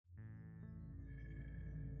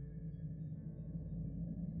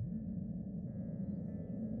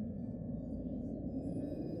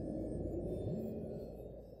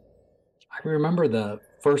I remember the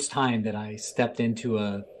first time that I stepped into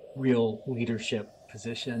a real leadership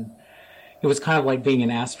position. It was kind of like being an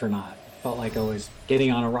astronaut. It felt like I was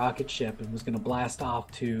getting on a rocket ship and was going to blast off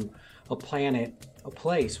to a planet, a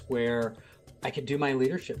place where I could do my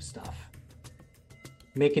leadership stuff,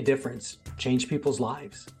 make a difference, change people's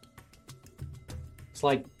lives. It's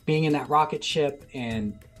like being in that rocket ship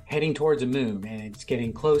and heading towards a moon, and it's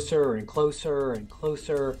getting closer and closer and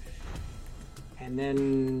closer. And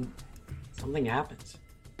then something happens.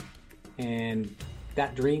 And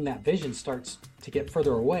that dream, that vision starts to get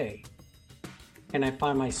further away. And I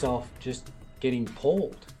find myself just getting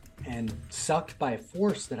pulled and sucked by a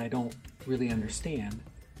force that I don't really understand.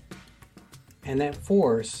 And that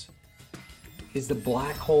force is the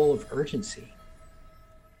black hole of urgency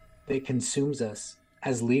that consumes us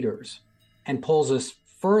as leaders and pulls us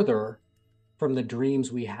further from the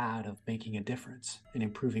dreams we had of making a difference and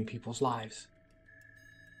improving people's lives.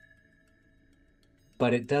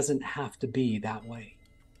 But it doesn't have to be that way.